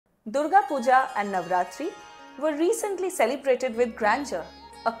Durga Puja and Navaratri were recently celebrated with grandeur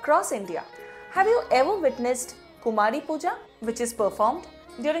across India. Have you ever witnessed Kumari Puja, which is performed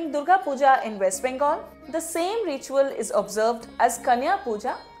during Durga Puja in West Bengal? The same ritual is observed as Kanya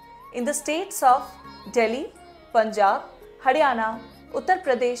Puja in the states of Delhi, Punjab, Haryana, Uttar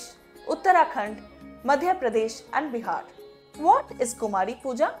Pradesh, Uttarakhand, Madhya Pradesh and Bihar. What is Kumari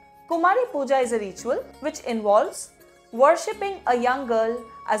Puja? Kumari Puja is a ritual which involves worshipping a young girl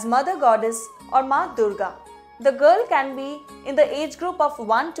as Mother Goddess or Ma Durga. The girl can be in the age group of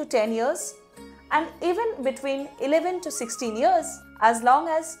 1 to 10 years and even between 11 to 16 years as long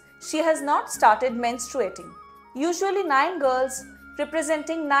as she has not started menstruating. Usually 9 girls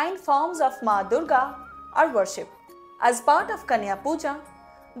representing 9 forms of Ma Durga are worshipped. As part of Kanya Puja,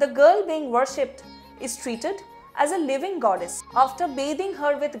 the girl being worshipped is treated as a living goddess. After bathing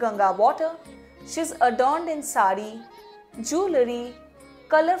her with Ganga water, she is adorned in sari, jewellery,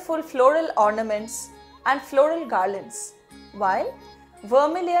 colourful floral ornaments and floral garlands, while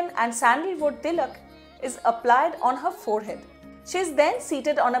vermilion and sandalwood tilak is applied on her forehead. She is then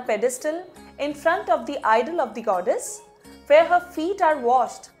seated on a pedestal in front of the idol of the goddess, where her feet are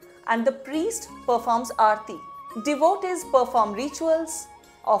washed and the priest performs aarti. Devotees perform rituals,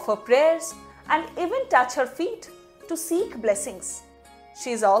 offer prayers and even touch her feet to seek blessings.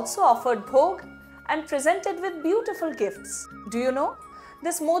 She is also offered bhog and presented with beautiful gifts. Do you know,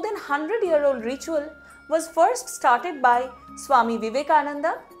 this more than 100-year-old ritual was first started by Swami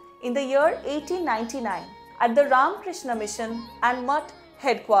Vivekananda in the year 1899 at the Ramakrishna Mission and Mutt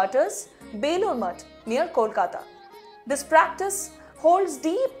headquarters, Belur Mutt near Kolkata. This practice holds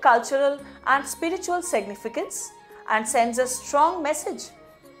deep cultural and spiritual significance and sends a strong message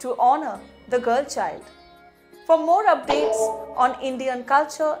to honor the girl child. For more updates on Indian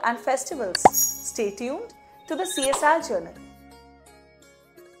culture and festivals, stay tuned to the CSR Journal.